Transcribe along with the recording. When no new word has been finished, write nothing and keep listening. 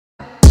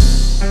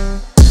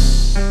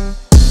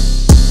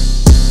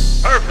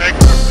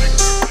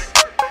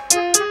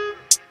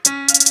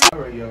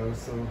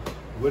So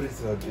what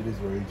is up? It is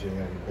Ray J.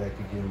 I am back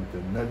again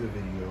with another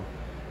video,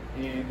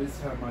 and this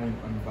time I am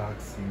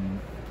unboxing.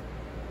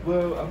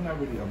 Well, I'm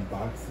not really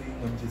unboxing.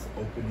 I'm just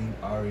opening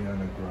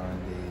Ariana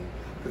Grande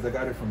because I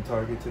got it from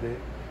Target today.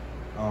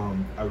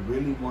 I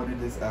really wanted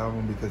this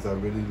album because I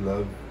really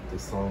love the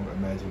song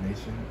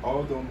Imagination.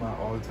 Although my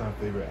all-time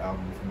favorite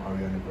album from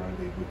Ariana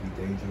Grande would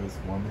be Dangerous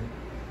Woman.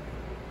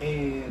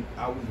 And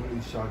I was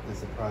really shocked and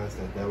surprised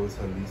that that was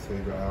her least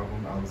favorite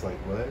album. I was like,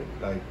 what?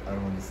 Like, I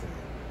don't understand.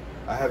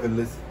 I haven't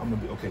listened,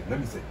 okay,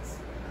 let me say this.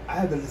 I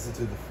haven't listened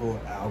to the full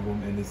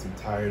album in its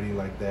entirety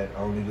like that.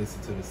 I only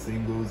listened to the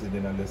singles, and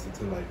then I listened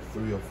to like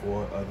 3 or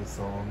 4 other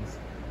songs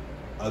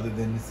other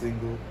than the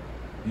single.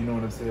 You know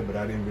what I'm saying? But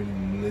I didn't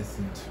really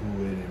listen to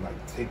it and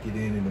like take it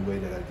in the way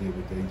that I did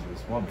with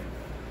Dangerous Woman.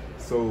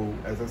 So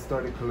as I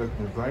started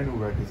collecting vinyl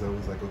records, I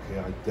was like, okay,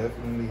 I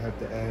definitely have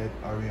to add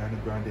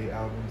Ariana Grande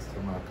albums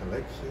to my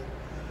collection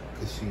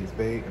because she is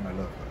big and I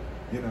love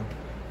her, you know.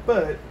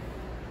 But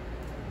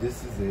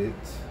this is it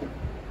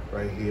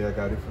right here. I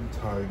got it from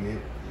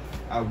Target.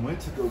 I went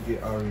to go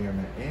get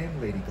Ariana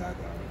and Lady Gaga,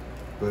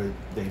 but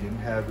they didn't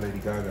have Lady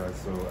Gaga,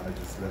 so I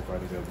just left out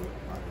of there with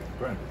Ariana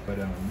Grande. But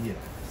yeah,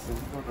 so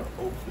we're gonna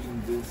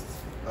open this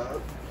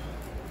up.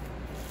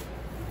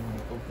 We're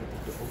gonna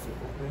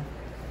open.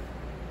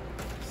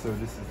 So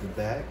this is the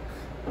back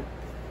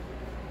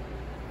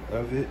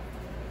of it,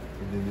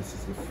 and then this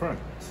is the front.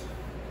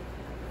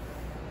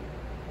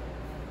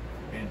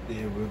 And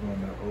then we're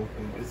gonna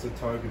open, it's a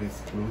Target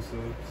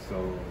exclusive,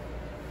 so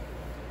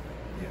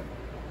yeah.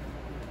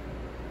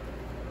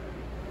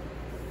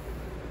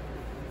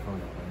 Hold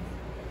on.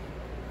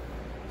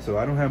 So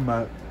I don't have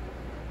my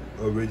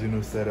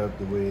original setup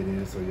the way it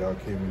is, so y'all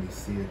can't really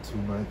see it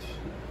too much.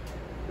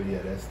 But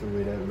yeah, that's the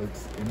way that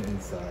looks in the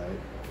inside.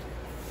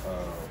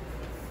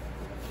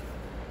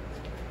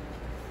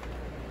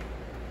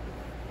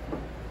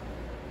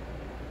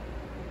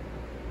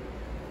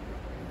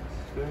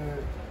 That,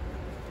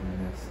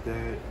 and that's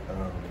that.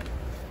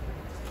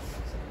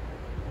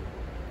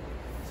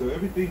 So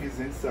everything is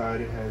inside.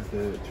 It has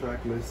the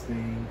track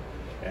listing,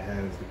 it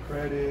has the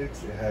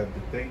credits, it has the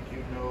thank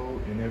you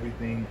note and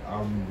everything.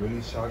 I'm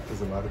really shocked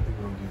because a lot of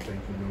people don't do thank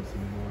you notes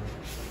anymore,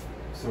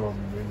 so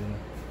I'm really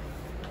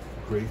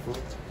grateful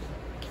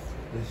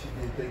that she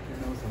did thank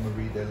you notes. I'm gonna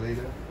read that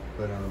later,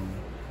 but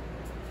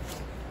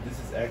this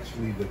is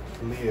actually the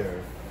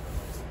clear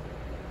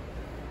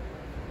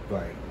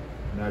vinyl.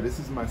 Now this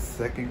is my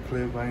second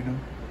clear vinyl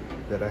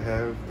that I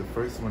have. The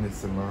first one is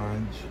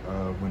Solange,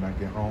 When I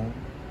Get Home,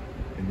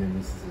 and then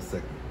this is the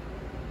second.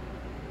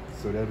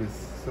 So that is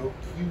so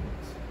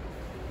cute.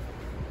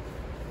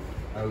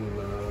 I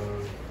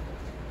love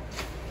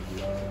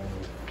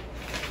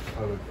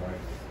colored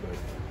vinyls, but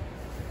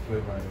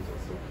clear vinyls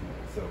are so cute.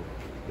 So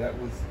that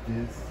was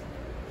this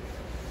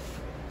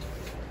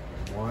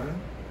one.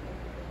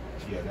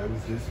 Yeah, that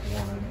was this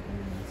one,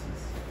 and this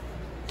is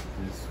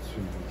this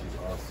too, which is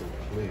also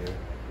clear.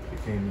 It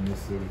came in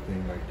this little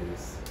thing like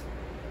this,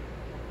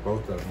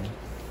 both of them.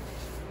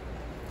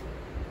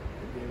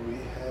 And then we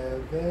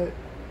have that.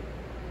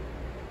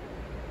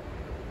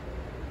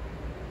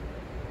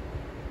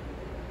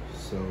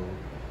 So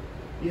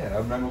yeah,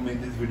 I'm not gonna make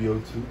this video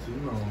too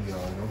long,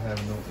 y'all. I don't have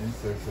no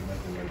inserts or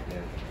nothing like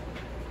that.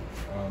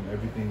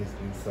 Everything is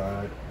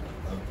inside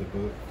of the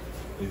book,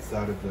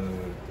 inside of the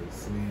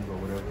sleeve or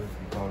whatever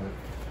you call it,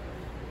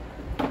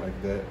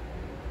 like that.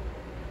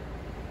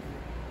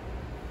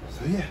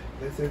 So yeah,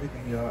 that's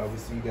everything, y'all. I will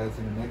see you guys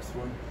in the next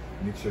one.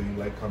 Make sure you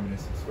like, comment, and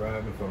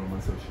subscribe, and follow my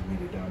social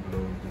media down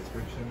below in the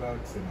description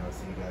box. And I'll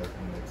see you guys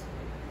in the next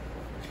one.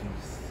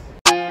 Peace.